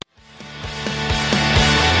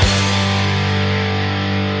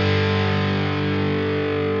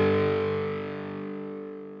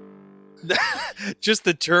just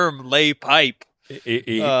the term lay pipe.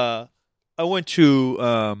 I went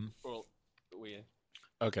to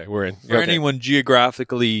Okay, we're in. for anyone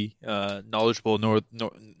geographically knowledgeable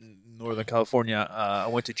Northern California. I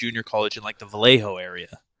went to junior college in like the Vallejo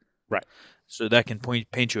area, Right. So that can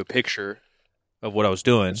paint you a picture of what I was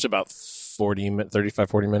doing. It's about 35,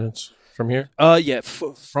 40 minutes from here.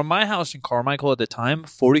 From my house in Carmichael at the time,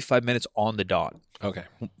 45 minutes on the dot. Okay.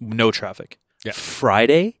 No traffic. Yeah.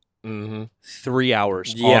 Friday, Mm-hmm. 3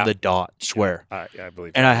 hours on the dot, swear. I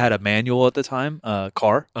believe. And I had a manual at the time,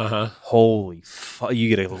 car. Uh-huh. Holy fuck,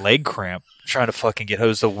 you get a leg cramp trying to fucking get home. It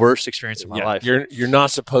was the worst experience of my life. You're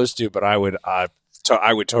not supposed to, but I would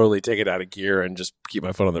totally take it out of gear and just keep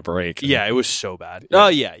my foot on the brake. Yeah, it was so bad. Yeah. Oh,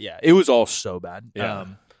 yeah. It was all so bad. Yeah.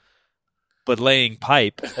 But laying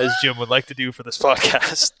pipe, as Jim would like to do for this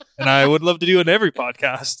podcast, and I would love to do in every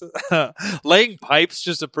podcast, laying pipe's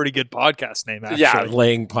just a pretty good podcast name, actually. Yeah,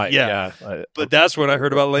 laying pipe. Yeah. Yeah. But that's when I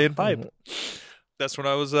heard about laying pipe. That's when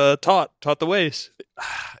I was taught the ways.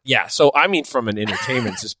 Yeah. So, I mean, from an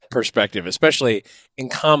entertainment perspective, especially in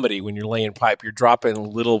comedy, when you're laying pipe, you're dropping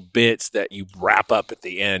little bits that you wrap up at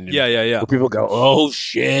the end. Yeah. Where people go, oh,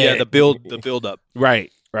 shit. Yeah, the build up.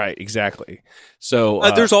 Right, exactly. So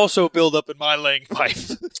there's also a build up in my laying pipe.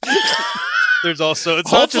 There's also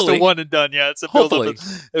it's not just a one and done. Yeah, it's a build up.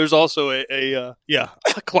 There's also a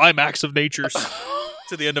climax of natures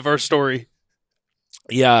to the end of our story.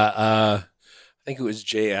 Yeah, I think it was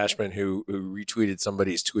Jay Ashman who retweeted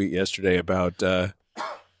somebody's tweet yesterday about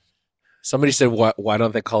somebody said why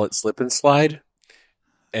don't they call it slip and slide?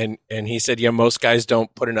 And he said, yeah, most guys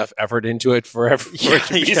don't put enough effort into it for it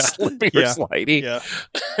to be slippy or slidey. Yeah.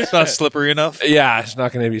 It's not slippery enough. Yeah, it's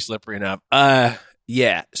not going to be slippery enough.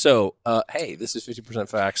 Yeah. So, hey, this is 50%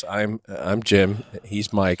 Facts. I'm Jim.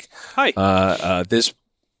 He's Mike. Hi. This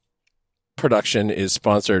production is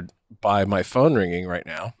sponsored by my phone ringing right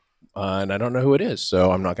now, and I don't know who it is,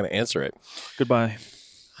 so I'm not going to answer it. Goodbye.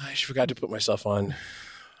 I just forgot to put myself on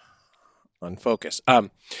focus.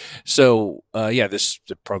 This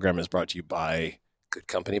program is brought to you by Good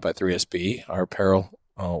Company, by 3SB, our apparel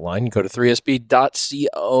line. You go to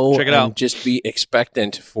 3sb.co. Check it out. Just be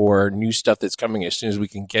expectant for new stuff that's coming as soon as we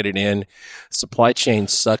can get it in. Supply chain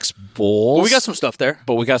sucks balls. Well, we got some stuff there.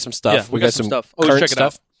 But we got some stuff. Yeah, we got some stuff. Current check it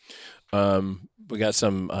stuff. We got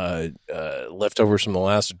some leftovers from the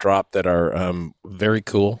last drop that are very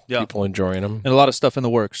cool. Yeah. People enjoying them. And a lot of stuff in the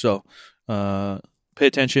works. So pay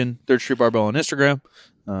attention. Third Street Barbell on Instagram,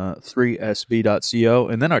 3sb.co,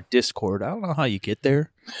 and then our Discord. I don't know how you get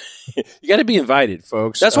there. You got to be invited,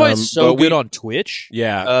 folks. That's why it's so good on Twitch.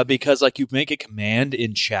 Yeah. Because like you make a command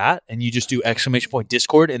in chat and you just do !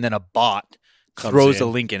 Discord, and then a bot throws the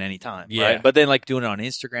link in any time. Yeah. Right? But then like doing it on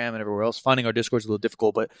Instagram and everywhere else, finding our Discord is a little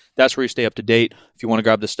difficult, but that's where you stay up to date. If you want to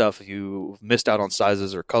grab the stuff, if you missed out on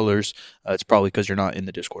sizes or colors, it's probably because you're not in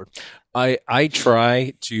the Discord. I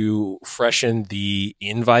try to freshen the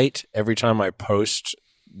invite every time I post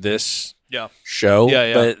this show.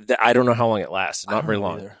 Yeah. But I don't know how long it lasts. Not very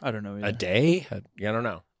long. I don't know either. A day? I don't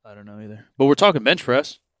know. I don't know either. But we're talking bench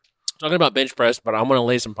press. Talking about bench press, but I'm going to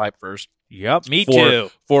lay some pipe first. Yep, me too.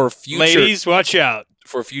 For future, ladies, watch out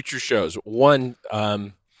for future shows. One,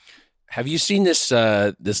 have you seen this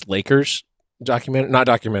Lakers documentary? Not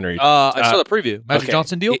documentary. I saw the preview. Magic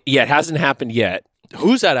Johnson deal. Yeah, it hasn't happened yet.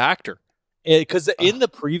 Who's that actor? Because in the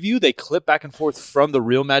preview they clip back and forth from the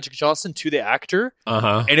real Magic Johnson to the actor,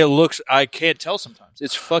 and it looks. I can't tell sometimes.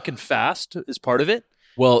 It's fucking fast. Is part of it.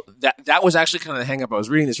 Well, that was actually kind of the hang up. I was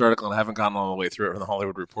reading this article and I haven't gotten all the way through it from the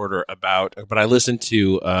Hollywood Reporter but I listened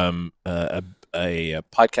to a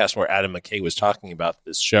podcast where Adam McKay was talking about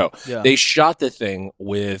this show. Yeah. They shot the thing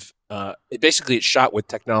with it's shot with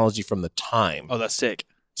technology from the time. Oh, that's sick.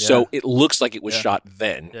 So it looks like it was shot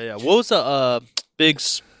then. Yeah. What was the big?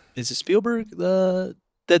 Is it Spielberg that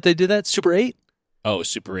they did that Super 8? Oh,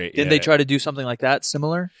 Super 8. Didn't they try to do something like that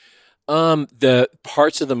similar? The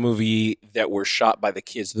parts of the movie that were shot by the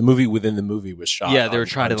kids, the movie within the movie was shot. Yeah, they were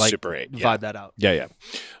trying to like Super 8. divide that out. Yeah.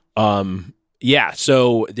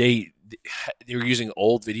 So they were using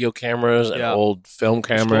old video cameras and old film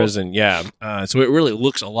cameras, cool. And so it really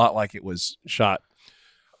looks a lot like it was shot.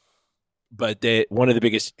 But one of the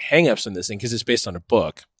biggest hangups in this thing, because it's based on a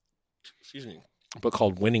book, a book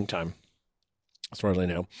called Winning Time, as far as I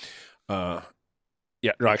know.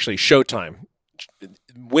 Actually, Showtime.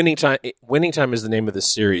 Winning Time is the name of the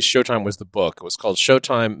series. Showtime was the book. It was called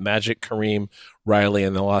Showtime: Magic, Kareem, Riley,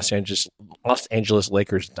 and the Los Angeles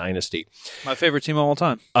Lakers Dynasty. My favorite team of all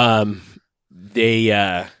time.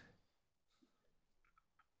 They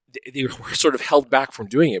were sort of held back from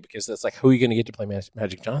doing it because that's like, who are you going to get to play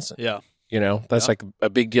Magic Johnson? Yeah. That's like a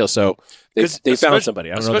big deal. So they found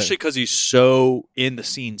somebody. I don't know, especially because he's so in the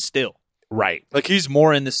scene still. Right. Like he's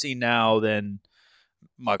more in the scene now than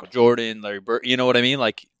Michael Jordan, Larry Bird. You know what I mean?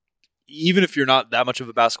 Like even if you're not that much of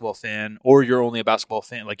a basketball fan, or you're only a basketball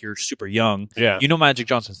fan, like you're super young, you know Magic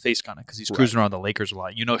Johnson's face kind of because he's cruising around the Lakers a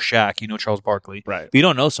lot. You know Shaq, you know Charles Barkley, right? But you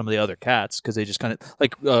don't know some of the other cats because they just kind of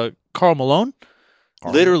like Karl Malone.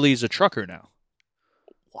 Literally is a trucker now.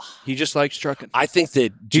 He just likes trucking. I think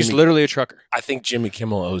that he's literally a trucker. I think Jimmy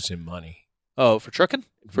Kimmel owes him money. Oh, for trucking?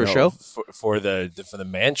 For a show? For the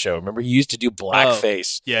Man Show. Remember, he used to do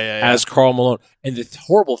blackface as Karl Malone. And the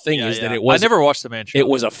horrible thing is that it was... I never watched the Man Show.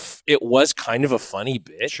 It was kind of a funny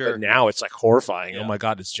bit, but now it's like horrifying. Yeah. Oh my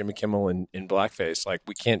God, it's Jimmy Kimmel in blackface. Like,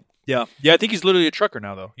 we can't... Yeah, I think he's literally a trucker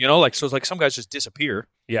now, though. So it's like some guys just disappear.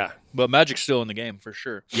 Yeah. But Magic's still in the game, for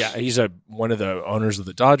sure. Yeah, he's one of the owners of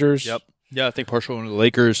the Dodgers. Yep. Yeah, I think partial owner of the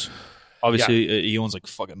Lakers. Obviously, he owns like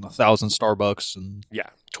fucking 1,000 Starbucks and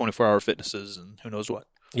 24-hour fitnesses and who knows what.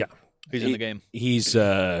 Yeah. He's in the game. He's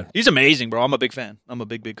amazing, bro. I'm a big fan. I'm a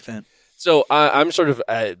big fan. So I'm sort of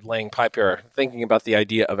laying pipe here, thinking about the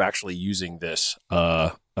idea of actually using this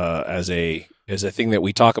as a thing that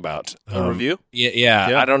we talk about. A review?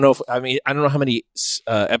 Yeah. I don't know. I don't know how many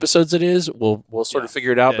episodes it is. We'll sort of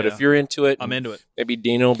figure it out. But if you're into it, I'm into it. Maybe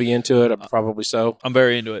Dino will be into it. Probably so. I'm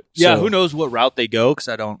very into it. Yeah. Who knows what route they go? Because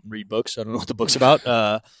I don't read books. I don't know what the book's about.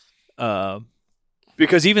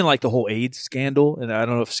 Because even like the whole AIDS scandal, and I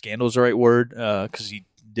don't know if scandal is the right word, because he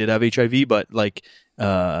did have HIV, but like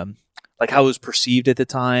how it was perceived at the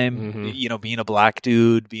time, being a black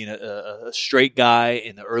dude, being a straight guy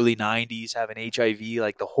in the early 90s, having HIV,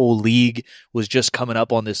 like the whole league was just coming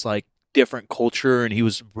up on this like different culture, and he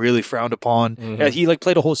was really frowned upon. Yeah, he like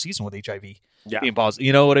played a whole season with HIV. Being positive,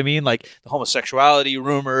 you know what I mean? Like the homosexuality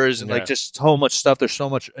rumors and like just so much stuff. There's so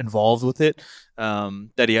much involved with it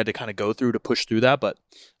that he had to kind of go through to push through that. But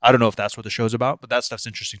I don't know if that's what the show's about. But that stuff's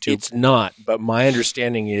interesting too. It's not. But my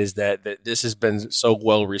understanding is that this has been so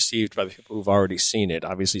well received by the people who've already seen it.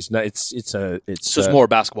 Obviously, it's not. It's more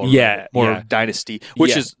basketball. More dynasty,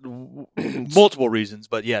 which is multiple reasons.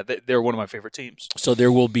 But they're one of my favorite teams. So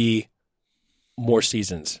there will be more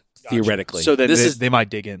seasons. Theoretically, so they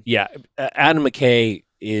might dig in. Yeah, Adam McKay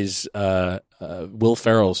is Will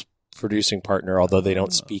Ferrell's producing partner, although they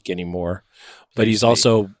don't speak anymore. But he's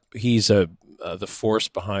the force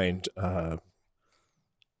behind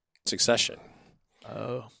Succession,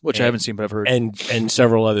 which I haven't seen, but I've heard, and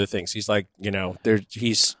several other things. He's like,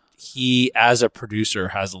 he as a producer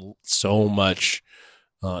has so much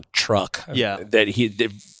truck,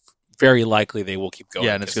 that very likely they will keep going.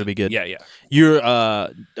 Yeah, and it's going to be good. Yeah. You're I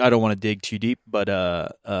don't want to dig too deep, but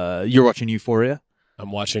you're watching Euphoria?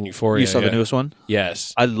 I'm watching Euphoria. You saw the newest one?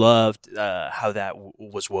 Yes. I loved how that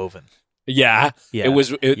was woven. Yeah. The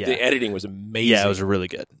editing was amazing. Yeah, it was really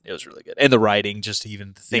good. And the writing, just to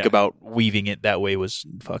even think about weaving it that way was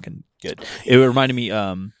fucking good. It reminded me,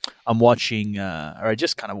 I'm watching, or I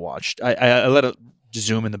just kind of watched, I let it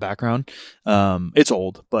zoom in the background. It's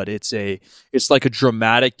old, but it's like a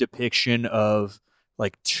dramatic depiction of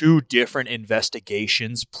like two different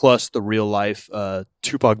investigations plus the real life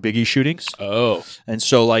Tupac Biggie shootings. Oh, and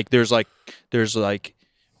so like there's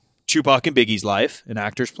Tupac and Biggie's life and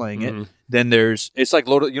actors playing it. Then it's like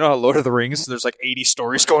Lord of the Rings. There's like 80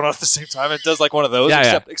 stories going on at the same time. It does like one of those.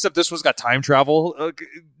 Except this one's got time travel.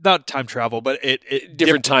 Not time travel, but it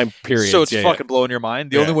different time periods. So it's fucking blowing your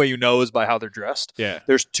mind. The only way you know is by how they're dressed. Yeah.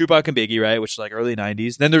 There's Tupac and Biggie, right, which is like early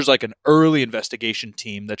 90s. Then there's like an early investigation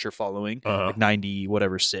team that you're following, like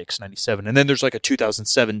 96, 97. And then there's like a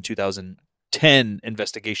 2007, 2010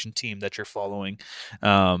 investigation team that you're following.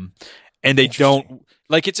 And they don't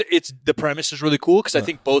like it's the premise is really cool because I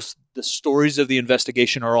think both the stories of the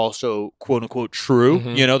investigation are also quote unquote true.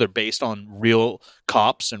 They're based on real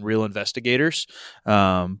cops and real investigators,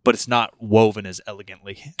 but it's not woven as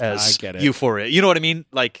elegantly as Euphoria. You know what I mean?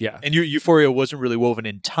 Like, and Euphoria wasn't really woven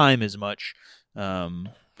in time as much, but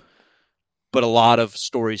a lot of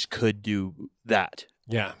stories could do that.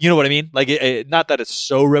 Yeah, you know what I mean? Like, not that it's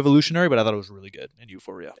so revolutionary, but I thought it was really good in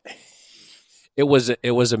Euphoria. It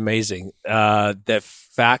was amazing. The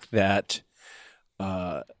fact that,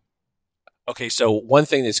 so one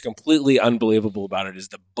thing that's completely unbelievable about it is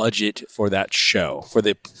the budget for that show for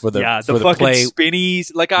the fucking play.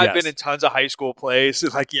 Spinnies. Like I've been in tons of high school plays.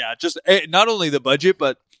 Like just not only the budget,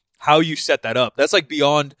 but how you set that up. That's like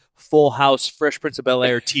beyond Full House, Fresh Prince of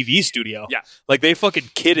Bel-Air TV studio. Yeah. Like they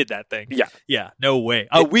fucking kidded that thing. Yeah. Yeah. No way.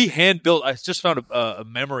 We hand built, I just found a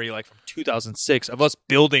memory like from 2006 of us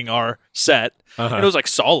building our set. And it was like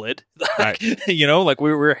solid. Like, you know, like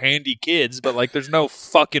we were handy kids, but like there's no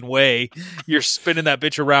fucking way you're spinning that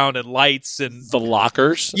bitch around and lights and the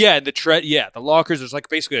lockers. Yeah. And the lockers, there's like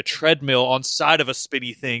basically a treadmill on side of a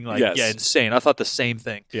spinny thing. Like, yeah, insane. I thought the same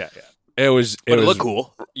thing. Yeah. Yeah. It looked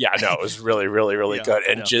cool. Yeah, no, it was really, really, really good.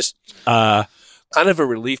 And just kind of a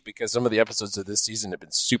relief because some of the episodes of this season have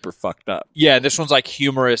been super fucked up. Yeah, this one's like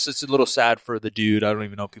humorous. It's a little sad for the dude. I don't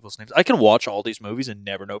even know people's names. I can watch all these movies and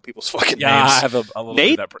never know people's fucking names. Yeah, I have a little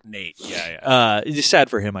Nate? bit of that. Nate, yeah. It's just sad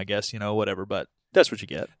for him, I guess, you know, whatever, but that's what you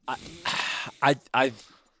get. I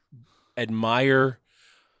admire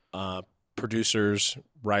producers,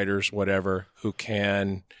 writers, whatever, who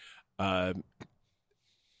can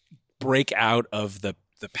break out of the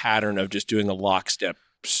pattern of just doing a lockstep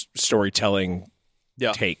storytelling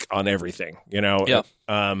take on everything, you know? Yeah.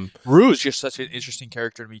 Rue is just such an interesting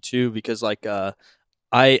character to me too, because like I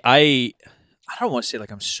don't want to say like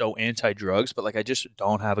I'm so anti-drugs, but like I just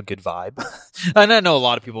don't have a good vibe. And I know a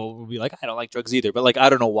lot of people will be like, I don't like drugs either, but like I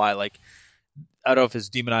don't know why. Like I don't know if it's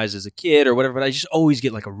demonized as a kid or whatever, but I just always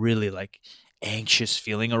get like a really like anxious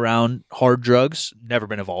feeling around hard drugs. Never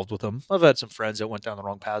been involved with them. I've had some friends that went down the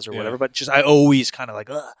wrong paths or whatever, but just I always kind of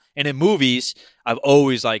like, ugh. And in movies, I've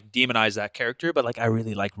always like demonized that character, but like I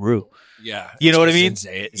really like Rue. Yeah, you know what I mean.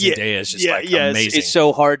 Zendaya is just amazing. It's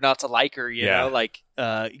so hard not to like her, you know, like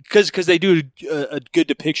because they do a good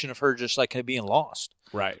depiction of her just like kind of being lost.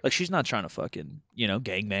 Right. Like she's not trying to fucking, you know,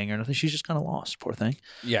 gangbang or nothing. She's just kind of lost, poor thing.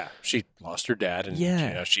 Yeah, she lost her dad, and you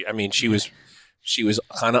know, she was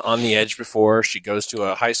kind of on the edge before. She goes to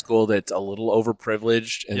a high school that's a little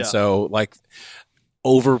overprivileged. And so, like,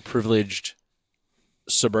 overprivileged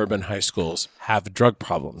suburban high schools have drug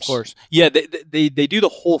problems. Of course. Yeah, they do the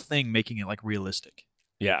whole thing making it, like, realistic.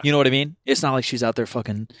 Yeah. You know what I mean? It's not like she's out there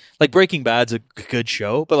fucking... Like, Breaking Bad's a good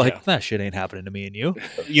show, but, like, that shit ain't happening to me and you.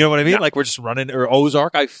 You know what I mean? Like, we're just running... Or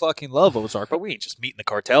Ozark. I fucking love Ozark, but we ain't just meeting the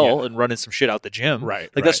cartel and running some shit out the gym.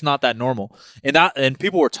 Right. Like, that's not that normal. And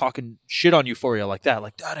people were talking shit on Euphoria like that.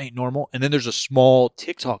 Like, that ain't normal. And then there's a small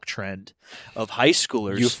TikTok trend of high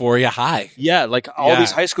schoolers... Euphoria High. Yeah, like, all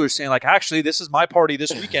these high schoolers saying, like, actually, this is my party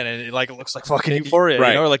this weekend, and it looks like fucking Euphoria. Right.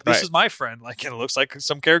 You know? Or, like, this is my friend. Like, it looks like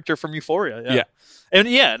some character from Euphoria. Yeah. And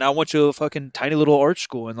I went to a fucking tiny little art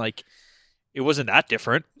school, and like, it wasn't that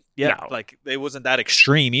different. Yeah, no. Like it wasn't that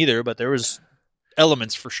extreme either, but there was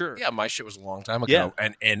elements for sure. Yeah, my shit was a long time ago,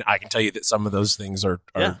 and I can tell you that some of those things are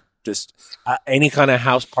just any kind of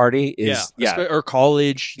house party is or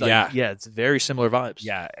college. Like, it's very similar vibes.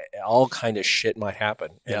 Yeah, all kind of shit might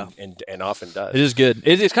happen. And often does. It is good.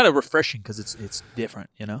 It's kind of refreshing because it's different.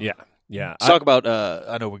 You know. Yeah. Yeah, let's talk about.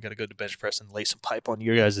 I know we're gonna go to bench press and lay some pipe on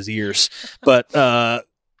your guys' ears, but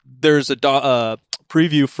there's a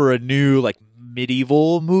preview for a new like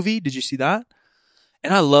medieval movie. Did you see that?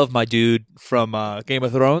 And I love my dude from Game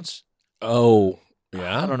of Thrones. Oh,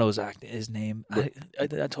 yeah. I don't know his name. I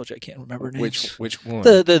told you I can't remember names. Which one?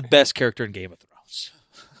 The best character in Game of Thrones.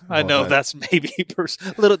 I know that's maybe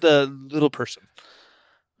the little person.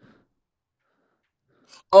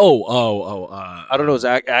 I don't know his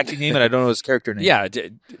acting name, and I don't know his character name. Yeah,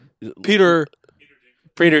 Peter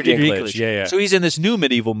Dinklage. Yeah. So he's in this new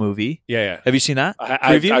medieval movie. Yeah. Have you seen that?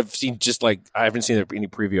 I've seen I haven't seen any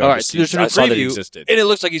preview. All right, so there's a new preview, and it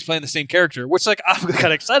looks like he's playing the same character, which like I'm kind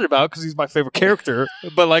of excited about because he's my favorite character.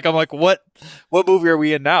 But like I'm like, what movie are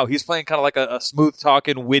we in now? He's playing kind of like a smooth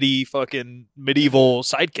talking, witty, fucking medieval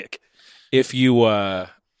sidekick. If you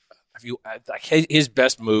his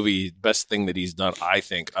best thing that he's done, I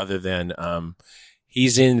think, other than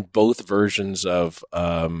he's in both versions of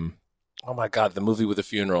oh my god, the movie with the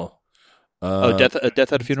funeral. Death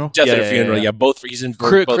at a Funeral. Death at a Funeral. Yeah, both. He's in both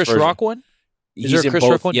Chris versions. Rock one. Is there a Chris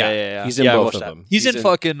Rock one? Yeah. He's in both of them. He's in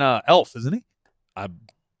fucking Elf, isn't he?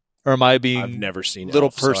 Or am I being? I've never seen little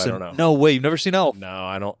Elf, person. So I don't know. No way, you've never seen Elf.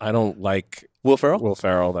 No, I don't like Will Ferrell. Will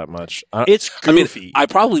Ferrell that much. It's goofy. I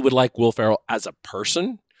probably would like Will Ferrell as a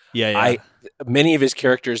person. Yeah. Many of his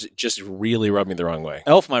characters just really rub me the wrong way.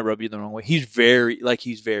 Elf might rub you the wrong way. He's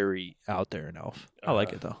very out there in Elf. I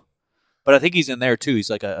like it though. But I think he's in there too.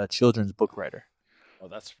 He's like a children's book writer. Oh,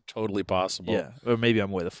 that's totally possible. Yeah, or maybe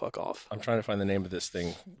I'm way the fuck off. I'm trying to find the name of this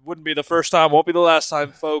thing. Wouldn't be the first time, won't be the last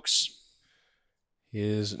time, folks.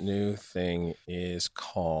 His new thing is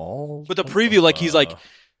called... But the preview, like he's like,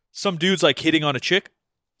 some dude's like hitting on a chick.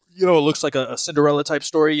 You know, it looks like a Cinderella type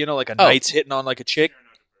story, you know, like a knight's hitting on like a chick.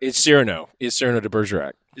 It's Cyrano. It's Cyrano de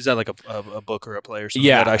Bergerac. Is that like a book or a play or something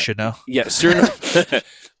that I should know? Yeah, Cyrano...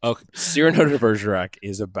 Okay. Cyrano de Bergerac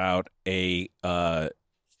is about the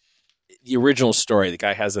original story. The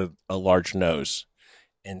guy has a large nose,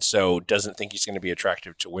 and so doesn't think he's going to be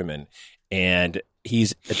attractive to women, and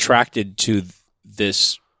he's attracted to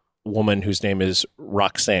this woman whose name is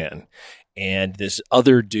Roxanne, and this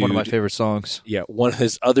other dude. One of my favorite songs. Yeah,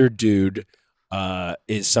 this other dude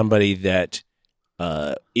is somebody that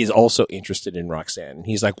is also interested in Roxanne. And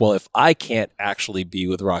he's like, well, if I can't actually be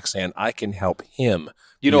with Roxanne, I can help him.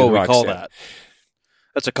 You know what we call that?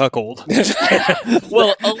 That's a cuckold.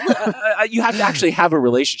 Well, you have to actually have a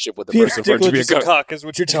relationship with the person for it to be a cuck, is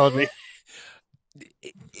what you're telling me.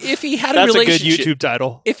 If he had That's a relationship, a good YouTube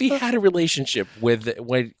title. If he had a relationship with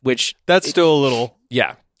which that's still a little,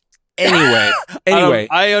 yeah. Anyway,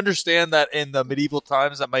 I understand that in the medieval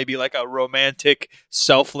times that might be like a romantic,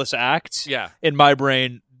 selfless act. Yeah, in my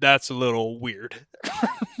brain, that's a little weird.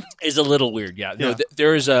 Is a little weird. Yeah. No,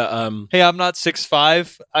 there is a hey, I'm not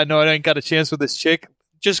 6'5". I know I ain't got a chance with this chick.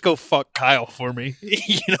 Just go fuck Kyle for me,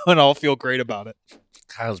 and I'll feel great about it.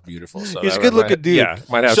 Kyle's beautiful. So he's a good-looking dude. Yeah,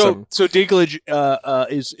 might have some. So Dinklage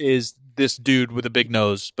is this dude with a big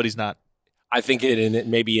nose, but he's not. I think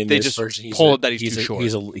maybe in they this just version, pull it that he's too short.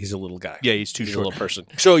 He's a little guy. Yeah, he's too short. A little person.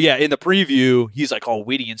 So yeah, in the preview, he's like all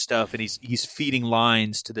witty and stuff, and he's feeding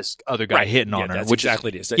lines to this other guy hitting on her. That's which exactly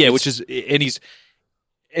it is. Yeah, which is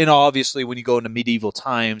and obviously when you go into medieval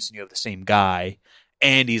times and you have the same guy,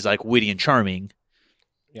 and he's like witty and charming,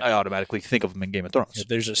 I automatically think of him in Game of Thrones. Yeah,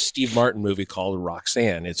 there's a Steve Martin movie called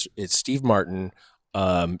Roxanne. It's Steve Martin,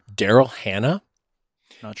 Daryl Hannah.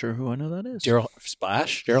 Not sure who I know that is. Daryl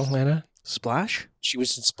Hannah. Splash? She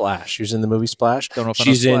was in Splash. She was in the movie Splash. Don't know if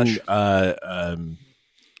she's I know Splash. In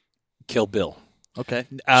Kill Bill. Okay.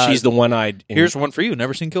 She's the one-eyed. Here's one for you.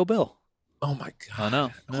 Never seen Kill Bill. Oh, my God. I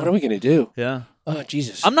know. What are we going to do? Yeah. Oh,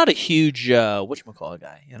 Jesus. I'm not a huge, whatchamacallit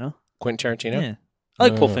guy, Quentin Tarantino? Yeah. I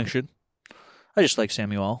like Pulp Fiction. I just like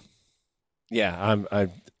Samuel. Yeah.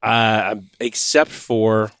 I'm except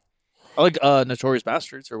for... I like Notorious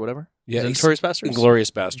Bastards or whatever. Yeah, Notorious Bastards?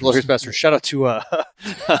 Glorious Bastards. Glorious Bastards. Shout out to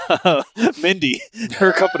Mindy.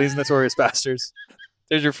 Her company's Notorious Bastards.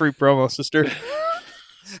 There's your free promo, sister.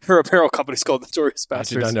 Her apparel company's called Notorious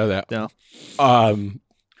Bastards. I did not know that. No.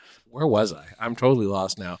 Where was I? I'm totally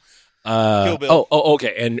lost now. Kill Bill. Oh,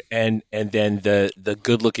 okay. And then the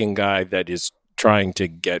good-looking guy that is trying to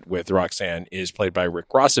get with Roxanne is played by Rick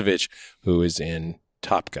Rossovich, who is in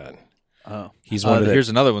Top Gun. Oh, he's one of the... Here's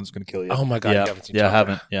another one's going to kill you. Oh my God! Yeah, I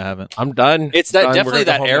haven't. I'm done. It's that definitely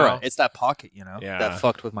that era. Now. It's that pocket, Yeah. that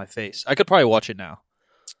fucked with my face. I could probably watch it now.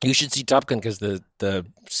 You should see Top Gun because the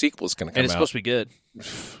sequel's going to come out. And it's supposed to be good.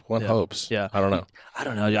 One hopes. Yeah, I don't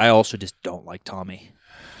know. I also just don't like Tommy.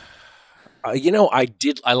 I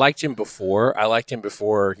liked him before. I liked him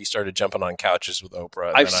before he started jumping on couches with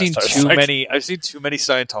Oprah. I've seen too many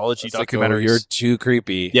Scientology documentaries. You're too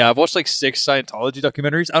creepy. Yeah, I've watched like 6 Scientology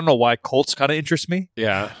documentaries. I don't know why cults kind of interest me.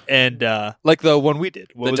 Yeah, and like the one we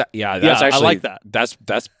did. I like that.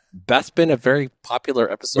 That's been a very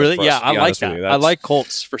popular episode. Really? For us, yeah, I like that. I like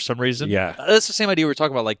cults for some reason. Yeah, that's the same idea we were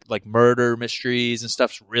talking about, like murder mysteries and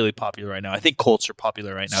stuff's really popular right now. I think cults are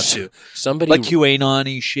popular right now too. Somebody like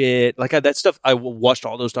QAnon-y shit, like that stuff. I watched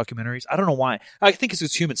all those documentaries. I don't know why. I think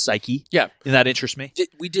it's human psyche. Yeah, and that interests me.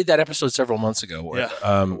 We did that episode several months ago.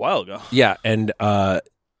 A while ago. Yeah, and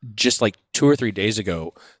just like 2 or 3 days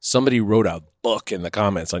ago, somebody wrote a book in the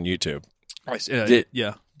comments on YouTube.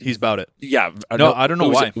 Yeah. He's about it. Yeah. No, I don't know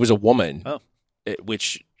why. It was a woman. Oh.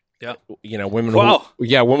 Women. Wow.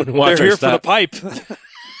 Women who watch They're here stuff. for the pipe.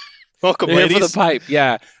 Welcome, They're ladies. Here for the pipe,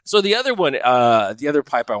 yeah. So the other one, the other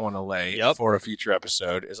pipe I want to lay for a future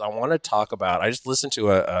episode is I want to talk about, I just listened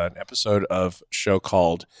to an episode of a show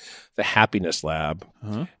called The Happiness Lab,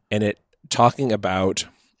 and it talking about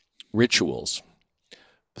rituals.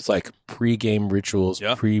 It's like pre-game rituals,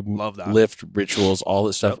 pre-lift rituals, all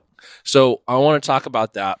this stuff. Yep. So I want to talk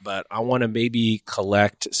about that, but I want to maybe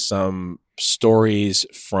collect some stories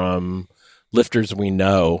from lifters we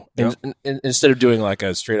know, and instead of doing like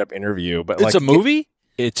a straight up interview. But it's a movie.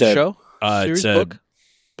 It's a show. It's a book.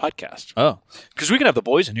 Podcast. Oh, because we can have the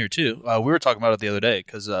boys in here too. We were talking about it the other day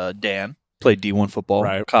because Dan played D1 football.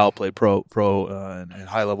 Right. Kyle played pro and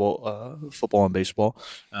high level football and baseball.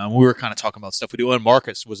 We were kind of talking about stuff we do. And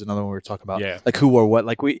Marcus was another one we were talking about. Yeah. Like who or what.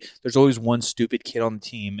 Like there's always one stupid kid on the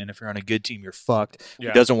team, and if you're on a good team, you're fucked. Yeah.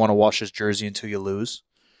 He doesn't want to wash his jersey until you lose.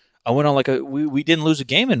 I went on we didn't lose a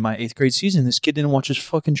game in my 8th grade season. This kid didn't wash his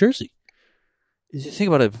fucking jersey. Think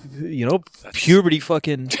about it, puberty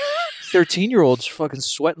fucking 13-year-olds fucking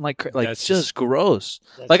sweating like that's just gross.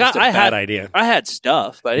 Like I had idea. I had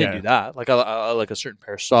stuff, but I didn't do that. Like I like a certain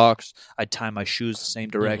pair of socks. I'd tie my shoes the same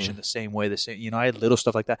direction, the same way, the same. You know, I had little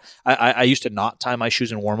stuff like that. I used to not tie my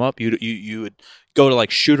shoes in warm up. You would go to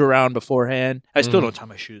like shoot around beforehand. I still don't tie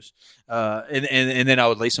my shoes, and then I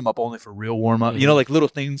would lace them up only for real warm up. You know, like little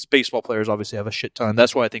things. Baseball players obviously have a shit ton.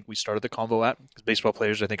 That's why I think we started the convo at, because baseball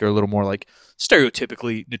players I think are a little more like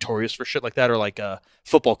stereotypically notorious for shit like that, or like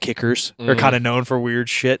football kickers are kind of known for weird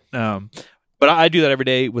shit. But I do that every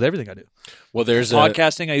day with everything I do. Well, there's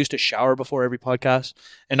podcasting. I used to shower before every podcast,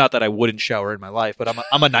 and not that I wouldn't shower in my life, but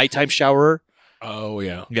I'm a nighttime showerer. Oh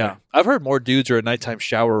yeah, yeah. I've heard more dudes are nighttime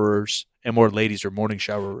showerers and more ladies are morning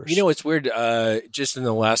showerers. You know, it's weird. Just in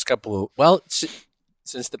the last couple of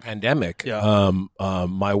since the pandemic,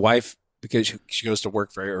 my wife, because she goes to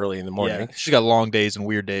work very early in the morning. Yeah, she's got long days and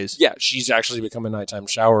weird days. Yeah, she's actually become a nighttime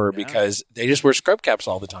showerer because they just wear scrub caps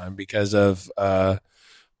all the time because of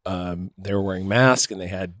they were wearing masks and they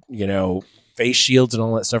had, you know, face shields and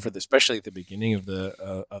all that stuff, especially at the beginning of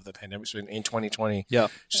the pandemic. So in 2020,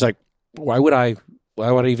 she's like, why would I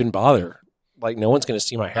even bother? Like, no one's going to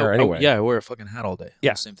see my hair anyway. Yeah, I wear a fucking hat all day.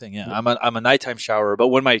 Yeah, same thing. Yeah, I'm a nighttime showerer, but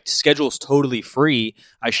when my schedule's totally free,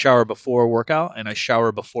 I shower before a workout and I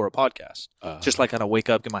shower before a podcast. Just like kind of wake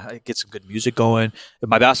up, get some good music going.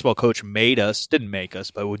 My basketball coach didn't make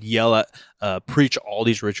us, but would yell at, preach all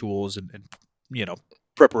these rituals and you know,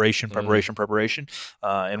 preparation.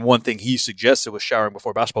 And one thing he suggested was showering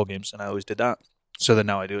before basketball games, and I always did that. So then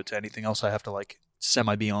now I do it to anything else I have to like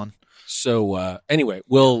semi-be on. So anyway,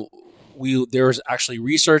 there's actually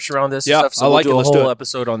research around this. Yeah, stuff, so I like we'll do a whole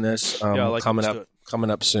episode on this.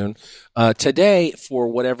 Coming up soon. Today, for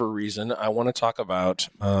whatever reason, I want to talk about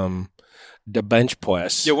the bench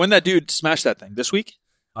press. Yeah, when that dude smashed that thing this week.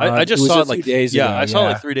 I just saw it like 3 days ago. Yeah, I saw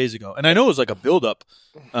it like 3 days ago, and I know it was like a build-up.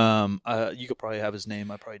 You could probably have his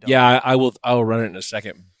name. I probably don't. Yeah, I will. I'll run it in a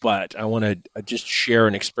second, but I want to just share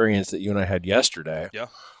an experience that you and I had yesterday. Yeah.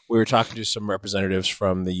 We were talking to some representatives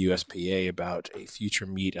from the USPA about a future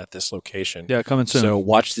meet at this location. Yeah, coming soon. So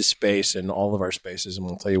watch this space and all of our spaces, and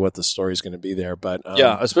we'll tell you what the story is going to be there. But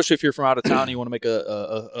yeah, especially if you're from out of town and you want to make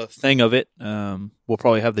a thing of it, we'll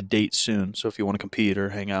probably have the date soon. So if you want to compete or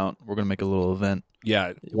hang out, we're going to make a little event.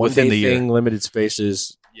 Yeah, within the thing, year. Limited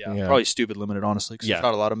spaces. Yeah, probably stupid limited, honestly, because there's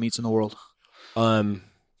not a lot of meets in the world.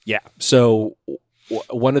 Yeah. So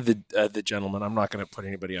one of the gentlemen, I'm not going to put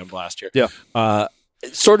anybody on blast here. Yeah.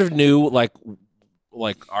 Sort of knew like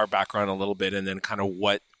our background a little bit, and then kind of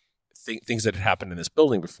what things that had happened in this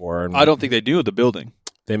building before. And I don't think they knew the building.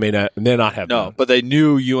 They may not have. No, but they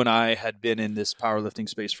knew you and I had been in this powerlifting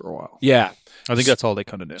space for a while. Yeah, I think that's all they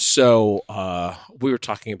kind of knew. So we were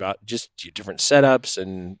talking about just different setups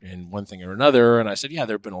and one thing or another, and I said, yeah,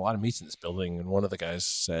 there have been a lot of meets in this building, and one of the guys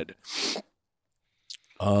said,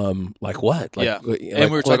 like what? Like, yeah,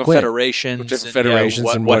 and we were talking federations, different federations,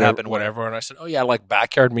 and what happened, whatever. And I said, oh yeah, like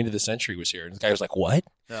Backyard Meet of the Century was here, and the guy was like, what?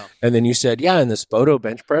 Yeah. And then you said, yeah, in the Spoto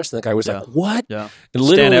bench press, and the guy was like, what? Yeah, and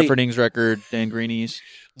Stan Efferding's record, Dan Greeny's.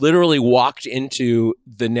 Literally walked into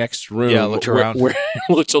the next room. Yeah, looked around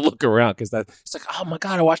to look around because it's like, oh my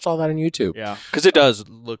god, I watched all that on YouTube. Yeah, because it does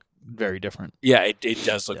look very different. Yeah, it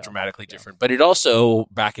does look dramatically different, but it also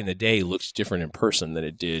back in the day looks different in person than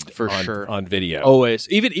it did sure on video. Always,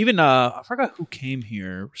 even I forgot who came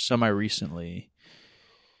here semi recently.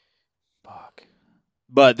 Fuck,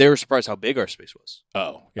 but they were surprised how big our space was.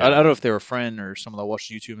 Oh, yeah. I don't know if they were a friend or someone that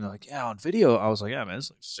watched YouTube and they're like, yeah, on video. I was like, yeah, man,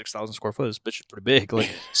 it's like 6,000 square foot. This bitch is pretty big.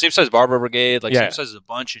 Like same size Barbara Brigade, like same size as a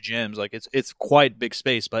bunch of gyms. Like it's quite big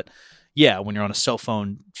space, but. Yeah, when you're on a cell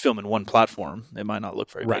phone filming one platform, it might not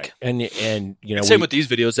look very big. And you know, same with these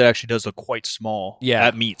videos, it actually does look quite small. Yeah,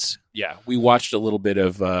 at meets. Yeah, we watched a little bit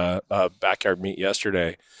of Backyard Meet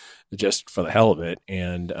yesterday, just for the hell of it.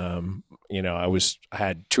 And you know, I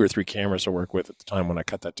had 2 or 3 cameras to work with at the time when I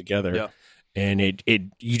cut that together. Yeah. And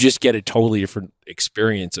you just get a totally different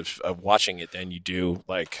experience of watching it than you do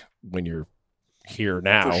like when you're here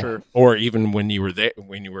now, for sure. Or even when you were there,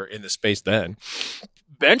 when you were in the space then.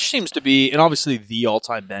 Bench seems to be, and obviously the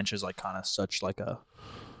all-time bench is like kind of such like a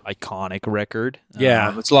iconic record.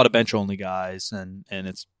 Yeah, it's a lot of bench only guys, and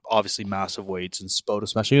it's obviously massive weights and Spoto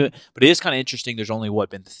especially. But it is kind of interesting. There's only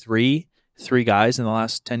been three guys in the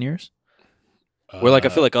last 10 years. Where like I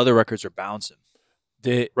feel like other records are bouncing.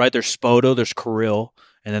 Right, there's Spoto, there's Kirill,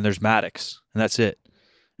 and then there's Maddox, and that's it.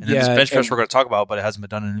 And then this bench press we're going to talk about, but it hasn't been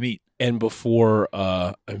done in the meet. And before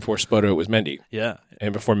Spoto, it was Mendy. Yeah,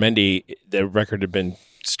 and before Mendy, the record had been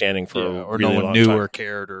standing for or really no one long knew time. or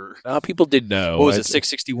cared or people did know. What was it?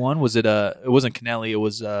 661? Was it? It wasn't Kennelly.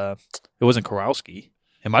 It wasn't Kowalski.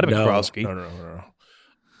 It might have been Kowalski. No.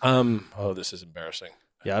 This is embarrassing.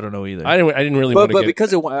 Yeah, I don't know either. I didn't really want to But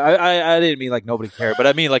because I didn't mean like nobody cared, but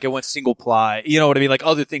I mean like it went single ply. You know what I mean? Like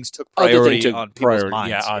other things took priority on people's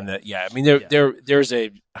minds. Yeah, I mean there's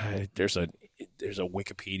a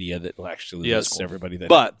Wikipedia that actually lists everybody that.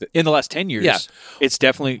 But in the last 10 years, it's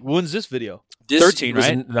definitely. When's this video? 13, was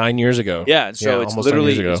right? 9 years ago. Yeah, and so it's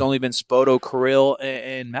literally it's only been Spoto, Kirill,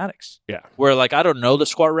 and Maddox. Yeah, where like I don't know the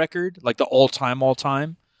squat record, like the all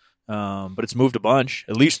time, but it's moved a bunch.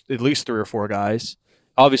 At least 3 or 4 guys.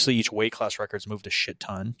 Obviously, each weight class record's moved a shit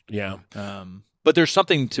ton. Yeah. But there's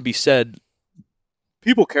something to be said.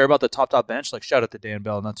 People care about the top bench. Like, shout out to Dan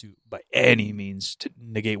Bell, not to by any means to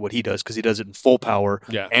negate what he does, because he does it in full power.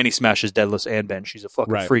 Yeah. And he smashes deadlifts and bench. He's a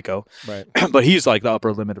fucking freako. Right. But he's like the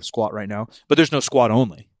upper limit of squat right now. But there's no squat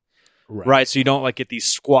only. Right. So you don't like get these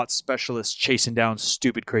squat specialists chasing down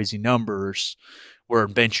stupid, crazy numbers where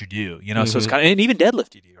in bench you do. You know, so it's kind of, and even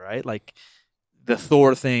deadlift you do, right? Like, the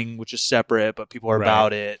Thor thing, which is separate, but people are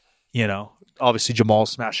about it. You know, obviously Jamal's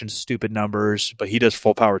smashing stupid numbers, but he does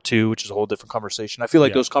full power too, which is a whole different conversation. I feel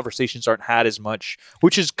like those conversations aren't had as much,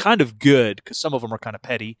 which is kind of good because some of them are kind of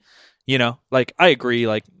petty. You know, like I agree.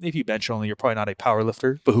 Like if you bench only, you're probably not a power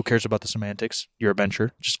lifter, but who cares about the semantics? You're a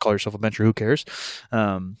bencher. Just call yourself a bencher. Who cares?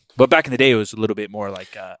 But back in the day, it was a little bit more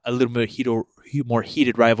like a little bit more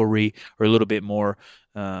heated rivalry, or a little bit more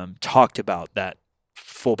talked about that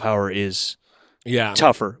full power is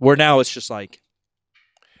tougher. Where now it's just like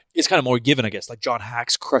it's kind of more given, I guess. Like John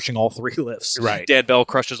Hack's crushing all 3 lifts. Right. Dan Bell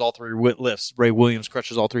crushes all 3 lifts. Ray Williams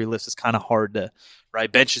crushes all 3 lifts. It's kind of hard to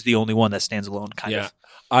bench is the only one that stands alone. Kind of.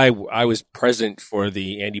 I was present for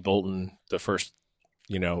the Andy Bolton, the first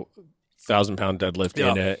 1,000-pound deadlift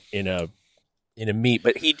in a meet,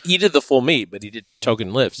 but he did the full meet, but he did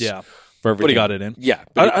token lifts. Yeah. For everything. But he got it in. Yeah.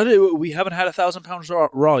 We haven't had 1,000 pounds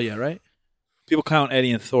raw yet, right? People count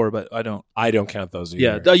Eddie and Thor, but I don't. I don't count those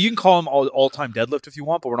either. Yeah, you can call them all-time deadlift if you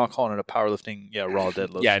want, but we're not calling it a powerlifting, raw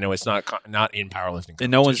deadlift. Yeah, no, it's not in powerlifting.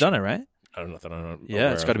 And no one's done it, right? I don't know that I don't.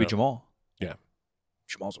 Yeah, it's got to be Jamal. Yeah.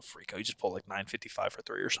 Jamal's a freak. He just pulled like 955 for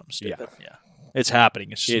 3 or something stupid. Yeah. It's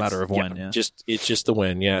happening. It's just a matter of when. Yeah. It's just the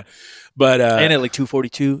win. Yeah. But and at like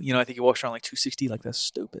 242, I think he walks around like 260. Like that's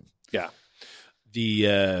stupid. Yeah.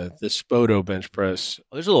 The Spoto bench press.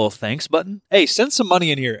 Oh, there's a little thanks button. Hey, send some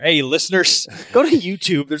money in here. Hey, listeners, go to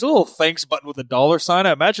YouTube. There's a little thanks button with a $sign.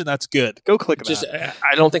 I imagine that's good. Go click that.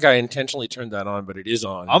 I don't think I intentionally turned that on, but it is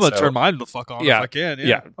on. I'm gonna turn mine the fuck on if I can.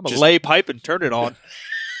 Yeah. I'm gonna lay pipe and turn it on.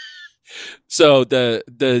 So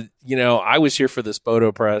I was here for the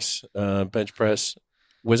Spoto press, bench press.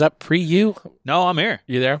 Was that pre you? No, I'm here.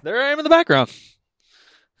 You there? There I am in the background.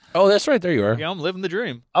 Oh, that's right. There you are. Yeah, I'm living the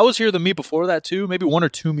dream. I was here the meet before that too. Maybe 1 or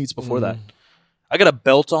 2 meets before that. I got a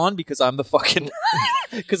belt on because I'm the fucking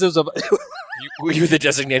because it was you were the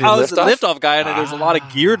designated I was lift-off? the lift-off guy, and there's a lot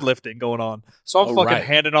of geared lifting going on. So I'm fucking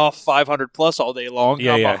handing off 500 plus all day long.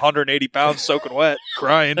 I'm 180 pounds soaking wet,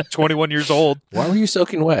 crying, 21 years old. Why were you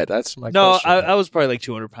soaking wet? That's my question. No, I was probably like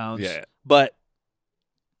 200 pounds. Yeah. But,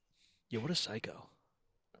 what a psycho.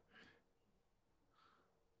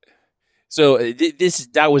 So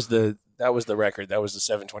that was the record. That was the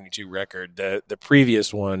 722 record. The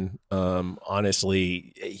previous one,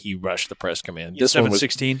 honestly, he rushed the press command. This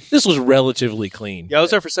 716. This was relatively clean. Yeah, I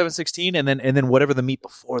was there for 716, and then whatever the meet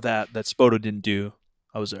before that Spoto didn't do,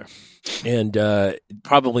 I was there. And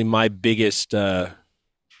probably my biggest YouTube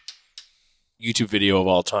video of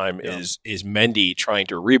all time is Mendy trying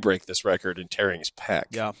to re-break this record and tearing his pec.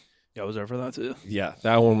 Yeah, I was there for that too. Yeah,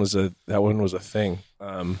 that one was a thing.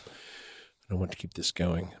 I want to keep this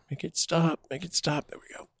going. Make it stop. There we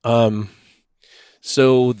go.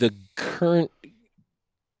 So the current,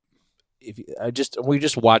 we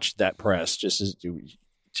just watched that press just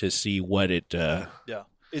to see what it.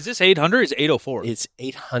 Is this 800? Is 804? It's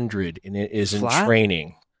 800, and it is Flat? in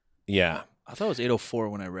training. Yeah. I thought it was 804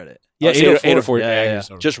 when I read it. Yeah, 804. Yeah.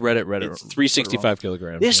 Just read it. It's 365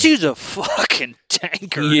 kilograms. This dude's a fucking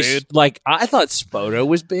tanker, dude. Like, I thought Spoto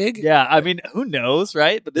was big. Yeah, I mean, who knows,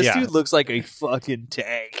 right? But this dude looks like a fucking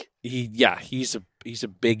tank. He's a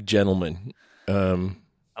big gentleman.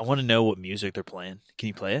 I want to know what music they're playing. Can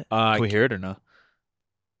you play it? Can we hear it or no?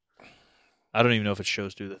 I don't even know if it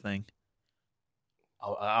shows through the thing.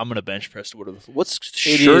 I'm gonna bench press to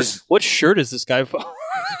what shirt is this guy?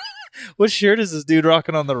 What shirt is this dude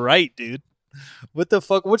rocking on the right, dude? What the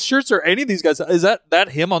fuck? What shirts are any of these guys? Is that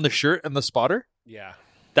him on the shirt and the spotter? Yeah,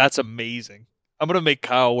 that's amazing. I'm gonna make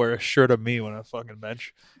Kyle wear a shirt of me when I fucking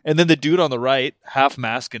bench, and then the dude on the right, half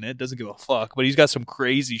masking it, doesn't give a fuck, but he's got some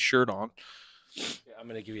crazy shirt on. Yeah, I'm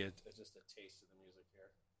gonna give you just a taste of the music here.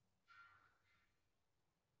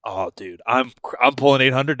 Oh, dude, I'm pulling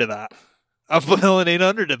 800 to that. I'm putting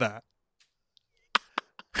 800 to that.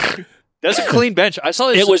 That's a clean bench. I saw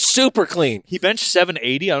it was super clean. He benched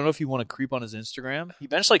 780. I don't know if you want to creep on his Instagram. He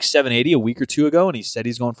benched like 780 a week or two ago, and he said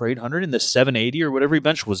he's going for 800. And the 780 or whatever he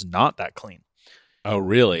benched was not that clean. Oh,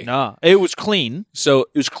 really? Nah, it was clean. So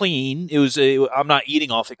it was clean. I'm not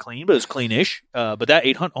eating off it clean, but it was cleanish. But that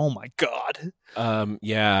 800, oh my god.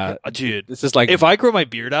 Yeah, dude, this is like if I grow my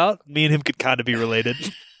beard out, me and him could kind of be related.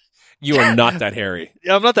 You are not that hairy.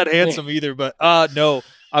 Yeah, I'm not that handsome either. But no,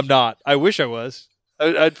 I'm not. I wish I was.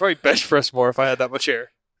 I'd probably bench press more if I had that much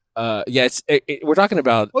hair. Yeah, we're talking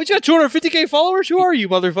about. Oh, you got 250K followers. Who are you,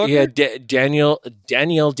 motherfucker? Yeah, Daniel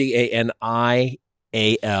Daniel.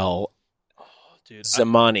 Dude,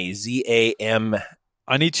 Zamani, ZAMANI1.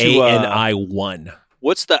 I need to.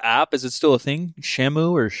 What's the app? Is it still a thing?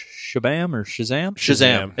 Shamu or Shabam or Shazam?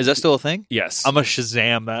 Shazam. Is that still a thing? Yes. I'm a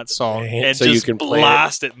Shazam that song and so just you can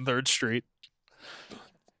blast it in 3rd Street.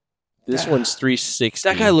 This one's 360.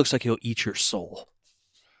 That guy looks like he'll eat your soul.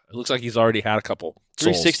 It looks like he's already had a couple.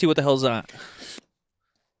 360. What the hell is that?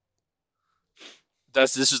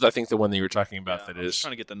 This is, I think, the one that you were talking about. I'm just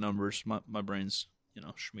trying to get the numbers. My brain's,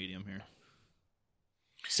 medium here.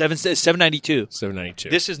 792. 792.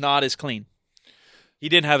 This is not as clean. He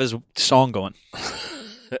didn't have his song going.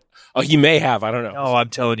 Oh, he may have. I don't know. No, I'm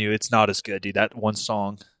telling you, it's not as good, dude. That one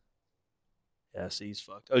song. Yeah, see, he's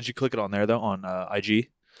fucked. Oh, did you click it on there, though, on IG?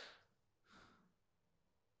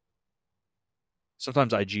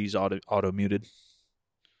 Sometimes IG's auto-muted.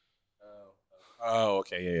 Oh,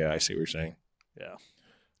 okay. Yeah, I see what you're saying. Yeah.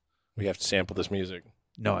 We have to sample this music.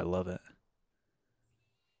 No, I love it.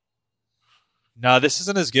 No, this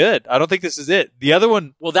isn't as good. I don't think this is it. The other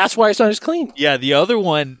one, well, that's why it's not as clean. Yeah, the other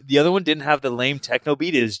one didn't have the lame techno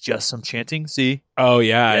beat. It is just some chanting. See? Oh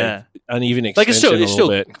yeah. Uneven extension. Like it's still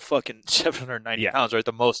bit. Fucking 790 pounds, right?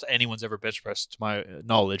 The most anyone's ever bench pressed, to my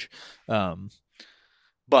knowledge.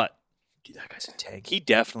 But dude, that guy's a tank. He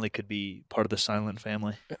definitely could be part of the Silent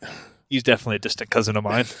family. He's definitely a distant cousin of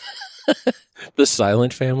mine. The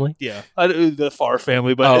Silent family? Yeah. The Farr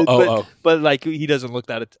family, but like he doesn't look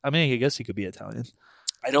that. I mean, I guess he could be Italian.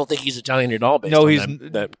 I don't think he's Italian at all. No, he's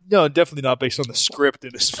no, definitely not based on the script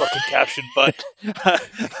in his fucking caption. But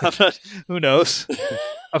I'm not. Who knows?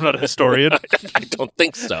 I'm not a historian. I don't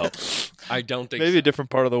think so. I don't think. Maybe a different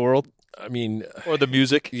part of the world. I mean, or the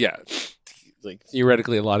music. Yeah. Like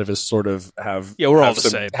theoretically, a lot of us sort of have. Yeah, we're all the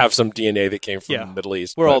same. Have some DNA that came from the Middle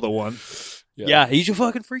East. We're all the one. Yeah, he's a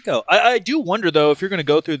fucking freako. I do wonder, though, if you're going to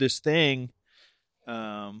go through this thing,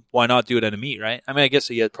 why not do it at a meet, right? I mean, I guess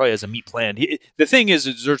he probably has a meet planned. The thing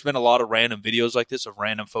is, there's been a lot of random videos like this of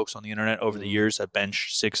random folks on the internet over the years that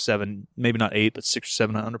bench 6, 7, maybe not 8, but 600 or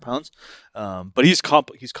 700 pounds. But he's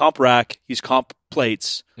comp rack, he's comp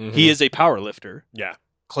plates. Mm-hmm. He is a power lifter. Yeah.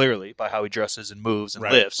 Clearly, by how he dresses and moves and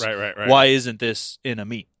lifts. Right. Why isn't this in a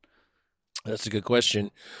meet? That's a good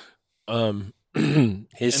question. And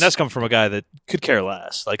that's coming from a guy that could care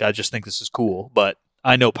less. Like, I just think this is cool, but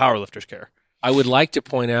I know powerlifters care. I would like to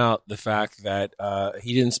point out the fact that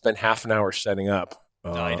he didn't spend half an hour setting up.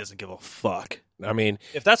 No, he doesn't give a fuck. I mean,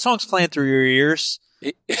 if that song's playing through your ears,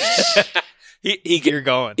 you're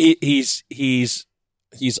going. He's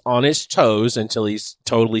on his toes until he's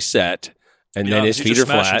totally set, and then his feet are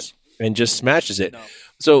flat, and just smashes it. No.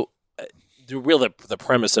 So. The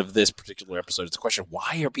premise of this particular episode is the question: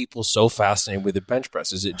 why are people so fascinated with the bench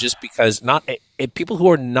press? Is it just because people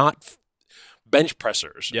who are not bench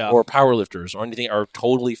pressers or powerlifters or anything are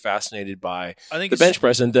totally fascinated by the bench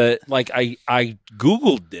press? And I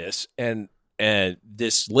Googled this and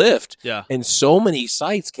this lift, and so many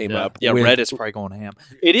sites came up. Yeah, Reddit's probably going ham.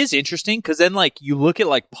 It is interesting because then you look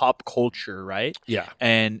at pop culture, right? Yeah,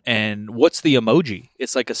 and what's the emoji?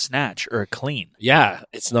 It's like a snatch or a clean. Yeah,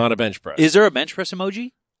 it's not a bench press. Is there a bench press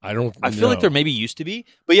emoji? I feel like there maybe used to be,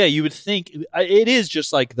 but yeah, you would think it is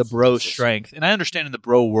just like the bro strength. And I understand in the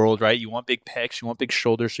bro world, right? You want big pecs, you want big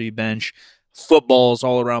shoulders, so you bench. Footballs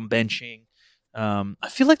all around benching. I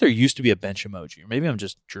feel like there used to be a bench emoji, or maybe I'm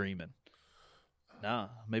just dreaming. No,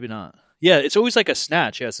 maybe not. Yeah, it's always like a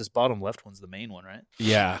snatch. Yeah, it's this bottom left one's the main one, right?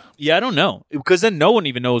 Yeah. Yeah, I don't know. Because then no one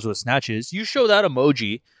even knows what a snatch is. You show that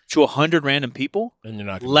emoji to 100 random people, and you're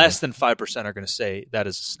not less than 5% are going to say that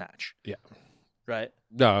is a snatch. Yeah. Right?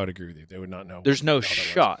 No, I would agree with you. They would not know. There's no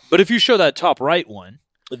shot. But if you show that top right one,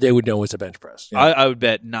 they would know it's a bench press. Yeah. I would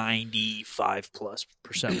bet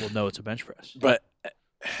 95+% will know it's a bench press. But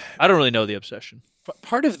I don't really know the obsession.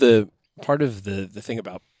 Part of the thing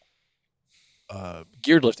about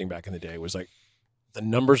geared lifting back in the day was like the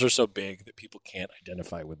numbers are so big that people can't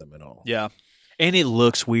identify with them at all. Yeah. And it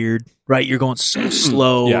looks weird, right? You're going so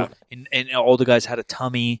slow. Yeah. And all the guys had a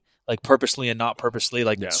tummy. like purposely and not purposely.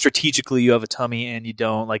 Like strategically, you have a tummy and you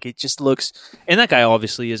don't. Like it just looks. And that guy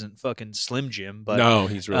obviously isn't fucking Slim Jim, but no,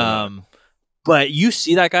 he's really not. But you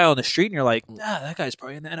see that guy on the street and you're like, that guy's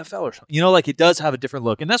probably in the NFL or something. You know, like it does have a different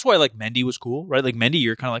look. And that's why like Mendy was cool, right? Like Mendy,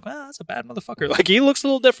 you're kind of like, that's a bad motherfucker. Like he looks a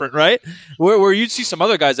little different, right? Where you'd see some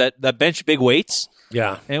other guys that bench big weights.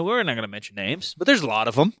 Yeah. And we're not going to mention names, but there's a lot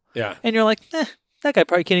of them. Yeah. And you're like, that guy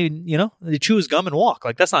probably can't even, chew his gum and walk.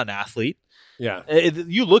 Like that's not an athlete. Yeah.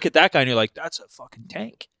 You look at that guy and you're like, that's a fucking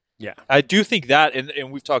tank. Yeah. I do think that,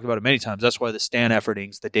 and we've talked about it many times, that's why the Stan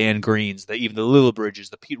Efferdings, the Dan Greens, even the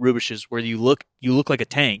Lillibridges, the Pete Rubishes, where you look like a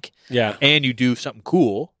tank. Yeah. And you do something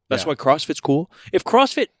cool. That's why CrossFit's cool. If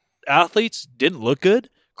CrossFit athletes didn't look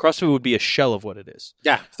good, CrossFit would be a shell of what it is.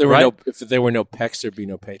 Yeah. If there were no pecs, there'd be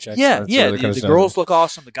no paychecks. Yeah. The girls look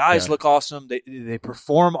awesome. The guys look awesome. They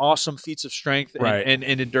perform awesome feats of strength and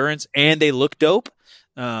endurance, and they look dope.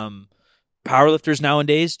 Powerlifters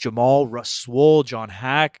nowadays, Jamal, Russ Swole, John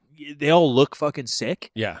Hack, they all look fucking sick.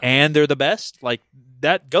 Yeah. And they're the best. Like,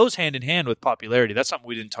 that goes hand in hand with popularity. That's something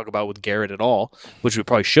we didn't talk about with Garrett at all, which we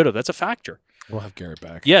probably should have. That's a factor. We'll have Garrett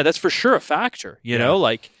back. Yeah, that's for sure a factor. You know,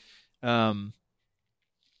 like, in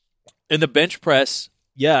the bench press,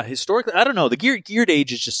 historically, I don't know. The geared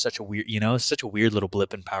age is just such a weird, it's such a weird little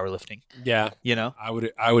blip in powerlifting. Yeah. I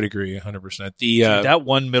would agree 100%. Dude, that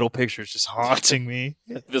one middle picture is just haunting me.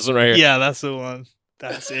 This one right here. Yeah, that's the one.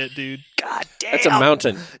 That's it, dude. God damn. That's a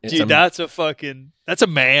mountain. Dude, that's a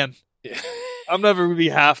man. Yeah. I'm never going to be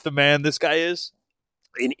half the man this guy is.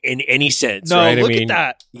 In any sense, no, right? Look at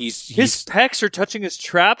that. His pecs are touching his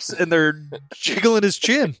traps and they're jiggling his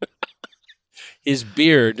chin. His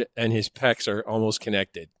beard and his pecs are almost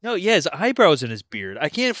connected. No, his eyebrows and his beard. I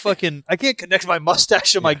can't connect my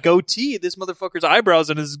mustache to my goatee. This motherfucker's eyebrows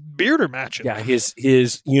and his beard are matching. Yeah, his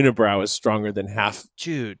unibrow is stronger than half.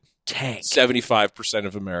 Dude, tank. 75%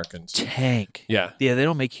 of Americans. Tank. Yeah. Yeah, they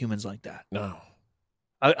don't make humans like that. No.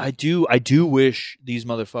 I do wish these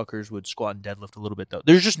motherfuckers would squat and deadlift a little bit, though.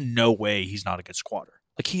 There's just no way he's not a good squatter.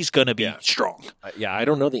 Like, he's going to be strong. I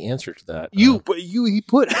don't know the answer to that. He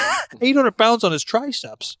put 800 pounds on his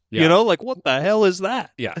triceps. Yeah. Like, what the hell is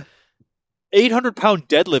that? Yeah. 800-pound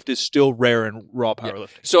deadlift is still rare in raw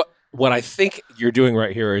powerlifting. Yeah. So what I think you're doing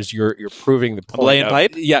right here is you're proving the point. Laying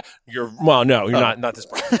pipe? Yeah. You're not this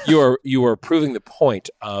point. You are proving the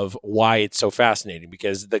point of why it's so fascinating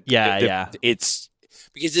because it's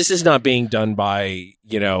because this is not being done by,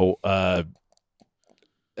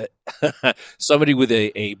 somebody with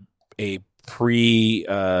a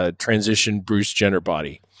pre-transition Bruce Jenner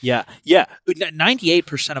body. Yeah.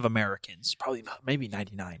 98% of Americans, probably maybe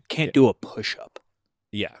 99, can't do a push-up.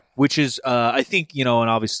 Yeah. Which is, I think, and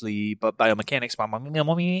obviously, but biomechanics,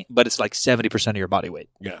 but it's like 70% of your body weight.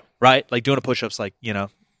 Yeah. Right? Like doing a push-up's like,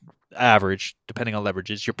 average, depending on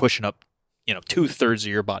leverages, you're pushing up, 2/3 of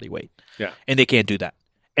your body weight. Yeah. And they can't do that.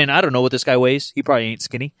 And I don't know what this guy weighs. He probably ain't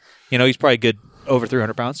skinny. He's probably good over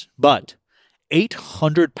 300 pounds. But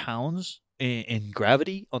 800 pounds in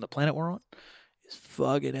gravity on the planet we're on is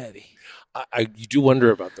fucking heavy. You do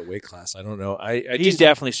wonder about the weight class. I don't know. He's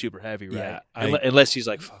definitely super heavy, right? Yeah, unless he's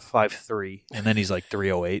like 5'3", and then he's like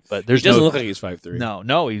 308. But he doesn't look like he's 5'3".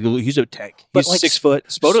 No, he's a tank. He's like 6 foot.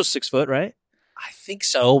 Spoto's 6 foot, right? I think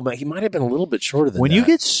so, but he might have been a little bit shorter than that. When you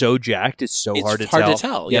get so jacked, it's hard to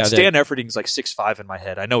tell. Yeah, Stan Efferding's like 6'5" in my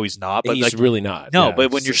head. I know he's not, but he's really not. No, but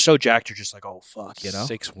when you're so jacked, you're just like, oh fuck,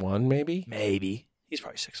 6'1", maybe. Maybe he's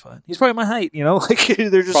probably 6 foot. He's probably my height. Like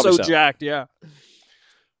they're just so jacked. Yeah,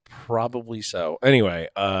 probably so. Anyway,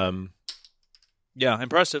 yeah,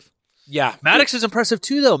 impressive. Yeah, Maddox is impressive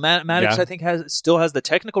too, though. Maddox, I think, still has the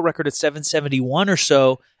technical record at 771 or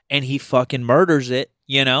so, and he fucking murders it.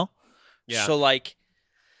 Yeah. So like,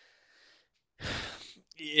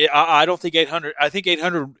 I don't think 800. I think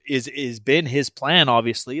 800 is been his plan,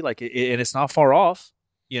 obviously. Like, and it's not far off.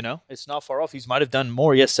 It's not far off. He might have done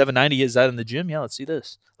more. Yes, 790 is that in the gym. Yeah, let's see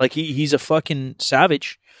this. Like he's a fucking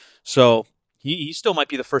savage. So he still might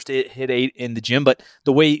be the first to hit 8 in the gym. But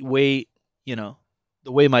the way the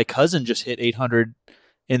way my cousin just hit 800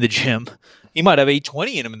 in the gym, he might have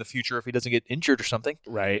 820 in him in the future if he doesn't get injured or something.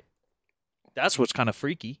 Right. That's what's kind of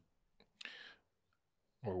freaky.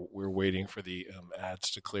 We're waiting for the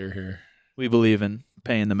ads to clear here. We believe in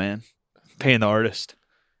paying the man, paying the artist.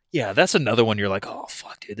 Yeah, that's another one you're like, oh,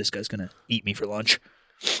 fuck, dude, this guy's going to eat me for lunch.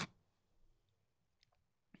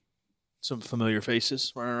 Some familiar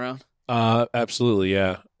faces running around. Absolutely,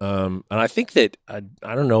 yeah. And I think that, I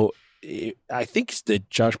don't know, I think that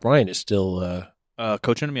Josh Bryant is still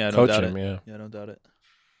coaching him. Yeah, I don't doubt it. Yeah, I don't doubt it.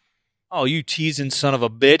 Oh, you teasing son of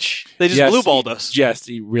a bitch. They just blue-balled us. Yes,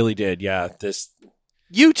 he really did, yeah. This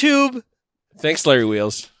YouTube, Thanks, Larry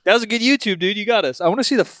Wheels. That was a good YouTube, dude. You got us. I want to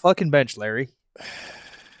see the fucking bench, Larry.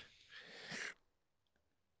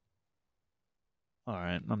 All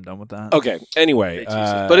right, I'm done with that. Okay. Anyway,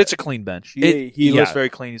 but it's a clean bench. He looks very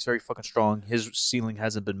clean. He's very fucking strong. His ceiling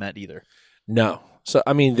hasn't been met either. No. So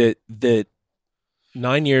I mean that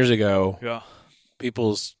 9 years ago,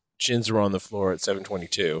 people's chins were on the floor at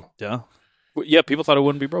 722. Yeah. Yeah. People thought it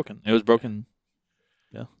wouldn't be broken. It was broken.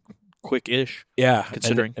 Yeah. Quick-ish. Yeah.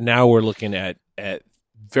 Considering. And now we're looking at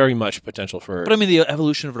very much potential for. But I mean, the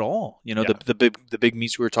evolution of it all. You know, the big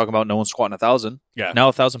meets we were talking about. No one's squatting 1,000. Yeah.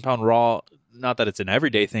 Now 1,000-pound raw. Not that it's an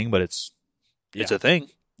everyday thing, but it's a thing.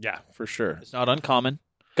 Yeah, for sure. It's not uncommon.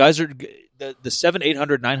 Guys are the 700,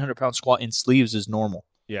 800, 900-pound squat in sleeves is normal.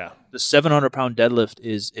 Yeah. The 700-pound deadlift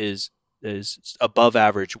is above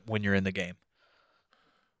average when you're in the game.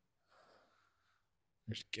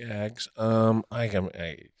 There's gags.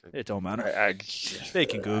 It don't matter. They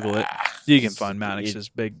can Google it. You can find Maddox's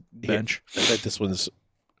big bench. I bet this one's.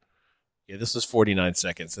 Yeah, this is 49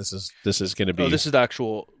 seconds. This is going to be. Oh, this is the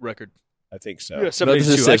actual record. I think so. Yeah,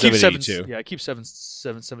 782. I keep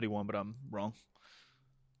 771, but I'm wrong.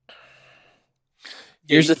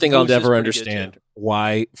 Here's the thing I'll never understand: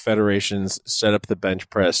 why federations set up the bench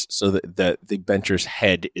press so that the bencher's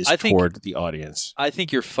head is toward the audience. I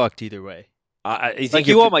think you're fucked either way. I think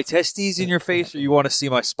you want my testes in your face, or you want to see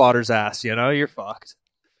my spotter's ass. You know, you're fucked.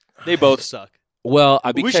 They both suck. Well,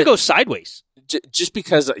 we should go sideways. Just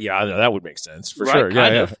because, that would make sense for sure.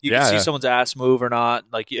 Kind of. You can see someone's ass move or not.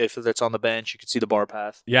 Like if it's on the bench, you can see the bar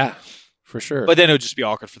path. Yeah, for sure. But then it would just be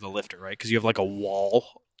awkward for the lifter, right? Because you have like a wall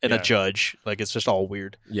and a judge. Like it's just all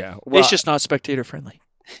weird. Yeah, it's just not spectator friendly.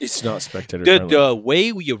 It's not spectator friendly. The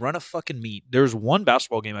way you run a fucking meet. There was one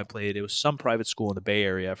basketball game I played. It was some private school in the Bay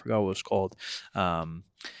Area. I forgot what it was called.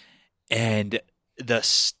 And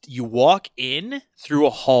you walk in through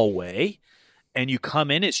a hallway. And you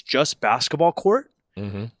come in, it's just basketball court.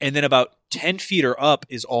 Mm-hmm. And then about 10 feet or up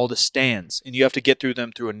is all the stands. And you have to get through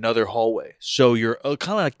them through another hallway. So you're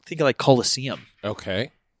kind of like thinking like Coliseum.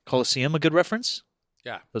 Okay. Coliseum, a good reference?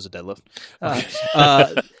 Yeah. That was a deadlift.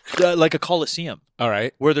 Okay. Like a Coliseum. All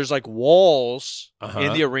right. Where there's like walls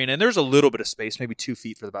in the arena. And there's a little bit of space, maybe 2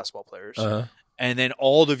 feet for the basketball players. And then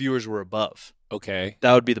all the viewers were above. Okay.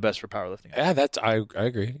 That would be the best for powerlifting. Yeah, I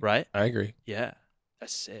agree. Right? I agree. Yeah.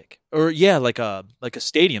 That's sick. Or like a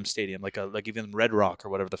stadium, like even Red Rock or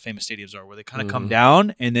whatever the famous stadiums are, where they kind of come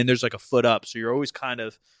down and then there's like a foot up, so you're always kind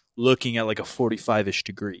of looking at like a 45-ish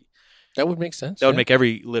degree. That would make sense. That would make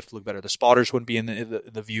every lift look better. The spotters wouldn't be in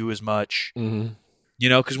the view as much. Mm-hmm. You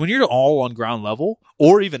know, because when you're all on ground level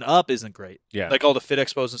or even up isn't great. Yeah. Like all the Fit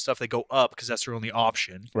Expos and stuff, they go up because that's their only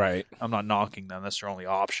option. Right. I'm not knocking them. That's their only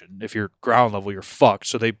option. If you're ground level, you're fucked.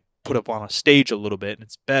 So they put up on a stage a little bit and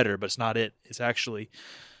it's better, but it's not it. It's actually,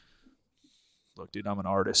 look, dude, I'm an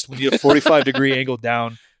artist. When you have 45-degree angle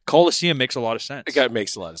down, Coliseum makes a lot of sense. It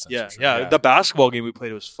makes a lot of sense. Yeah, sure. yeah. The basketball game we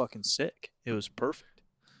played was fucking sick. It was perfect.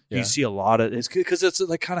 Yeah. You see a lot of it's because it's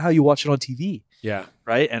like kind of how you watch it on TV. Yeah.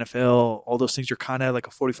 Right? NFL, all those things are kind of like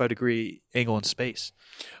a 45-degree angle in space.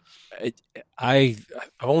 I've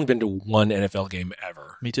only been to one NFL game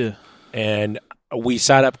ever. Me too. And we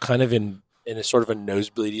sat up kind of in a sort of a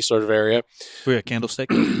nosebleedy sort of area. We had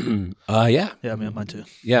Candlestick? Yeah. Yeah, mine too.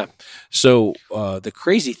 Yeah. So the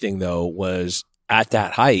crazy thing, though, was at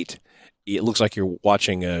that height, it looks like you're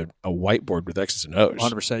watching a whiteboard with X's and O's.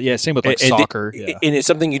 100%. Yeah, same with like soccer. And it's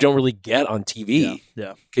something you don't really get on TV.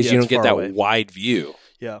 Yeah. Because you don't get that wide view.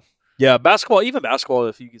 Yeah. Yeah, basketball,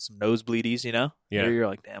 if you get some nosebleedies, you know, yeah, you're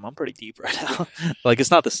like, damn, I'm pretty deep right now. Like, it's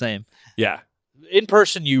not the same. Yeah. In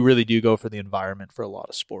person, you really do go for the environment for a lot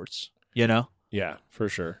of sports, you know? Yeah, for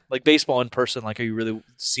sure. Like baseball in person, like, are you really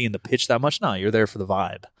seeing the pitch that much? No, you're there for the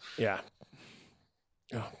vibe. Yeah.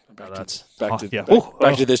 Oh, back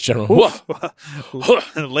to this gentleman.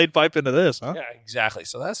 Laid pipe into this, huh? Yeah, exactly.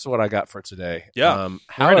 So that's what I got for today. Yeah.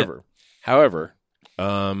 However,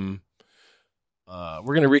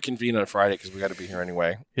 we're going to reconvene on Friday because we got to be here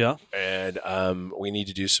anyway. Yeah. And we need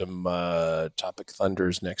to do some topic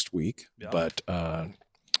thunders next week, but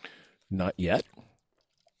not yet.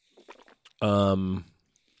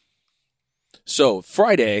 So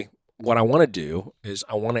Friday, what I want to do is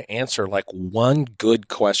I want to answer like one good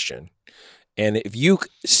question. And if you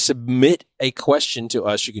submit a question to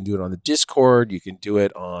us, you can do it on the Discord. You can do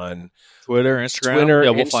it on Twitter,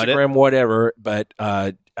 Instagram, whatever. But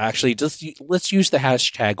actually, let's use the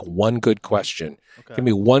hashtag one good question. Okay. Give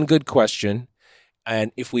me one good question.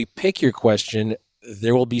 And if we pick your question,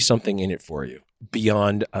 there will be something in it for you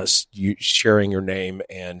beyond us sharing your name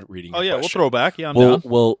and reading your question. We'll throw back. Yeah,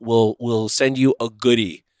 we'll send you a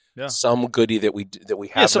goodie some goodie that we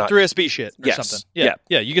have. Yeah, some 3SB shit or Yes. something. Yeah.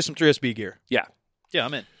 You get some 3SB gear. Yeah. Yeah,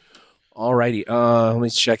 I'm in. Alrighty. Let me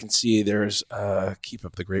check and see. There's keep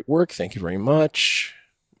up the great work. Thank you very much.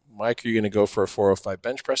 Mike, are you going to go for a 405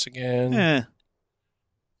 bench press again?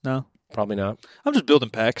 No. Probably not. I'm just building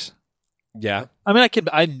pecs. Yeah. I mean,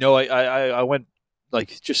 I went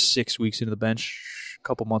like just 6 weeks into the bench a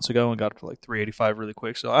couple months ago and got up to like 385 really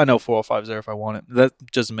quick. So I know 405's there if I want it. That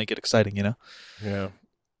doesn't make it exciting, you know? Yeah.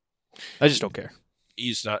 I just don't care.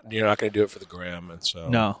 You're not going to do it for the gram, and so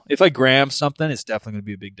no. If I gram something, it's definitely going to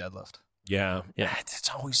be a big deadlift. Yeah. It's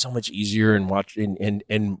always so much easier and more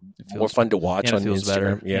fun to watch on feels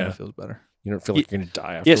Instagram. Better. Yeah, it feels better. You don't feel like you're going to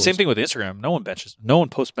die afterwards. Yeah, same thing with Instagram. No one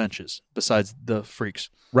posts benches besides the freaks,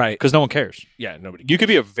 right? Because no one cares. Yeah, nobody. You could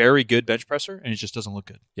be a very good bench presser, and it just doesn't look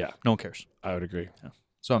good. Yeah, no one cares. I would agree. Yeah.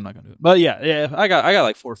 So I'm not going to do it. But yeah, I got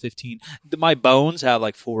like 415. My bones have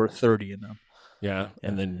like 430 in them. Yeah,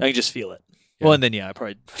 and then I can just feel it. Yeah. Well, and then I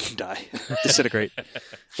probably die, disintegrate,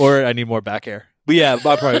 or I need more back hair. But yeah,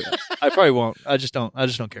 I probably won't. I just don't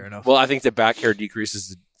care enough. Well, I think the back hair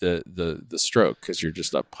decreases the stroke because you're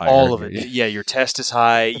just up higher. All of it. Yeah, your test is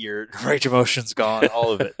high. Your range of motion's gone.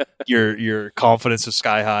 All of it. Your confidence is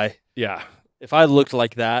sky high. Yeah. If I looked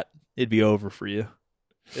like that, it'd be over for you.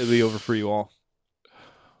 It'd be over for you all.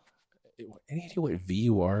 Any idea what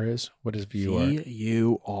VUR is? What is VUR?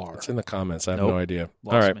 VUR. It's in the comments. I have no idea.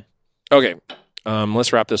 Lost all right. me. Okay.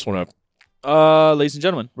 Let's wrap this one up. Ladies and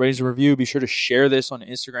gentlemen, rate and review. Be sure to share this on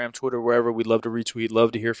Instagram, Twitter, wherever. We'd love to retweet.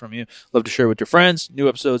 Love to hear from you. Love to share with your friends. New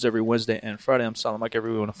episodes every Wednesday and Friday. I'm Silent Mike.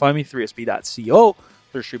 Everywhere you want to find me. 3sb.co.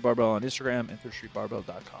 Third Street Barbell on Instagram and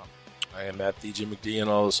thirdstreetbarbell.com. I am at the Jim McD on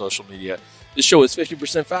all the social media. This show is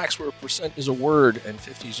 50% facts, where percent is a word and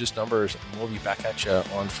 50 is just numbers. And we'll be back at you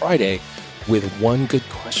on Friday with one good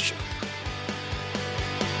question.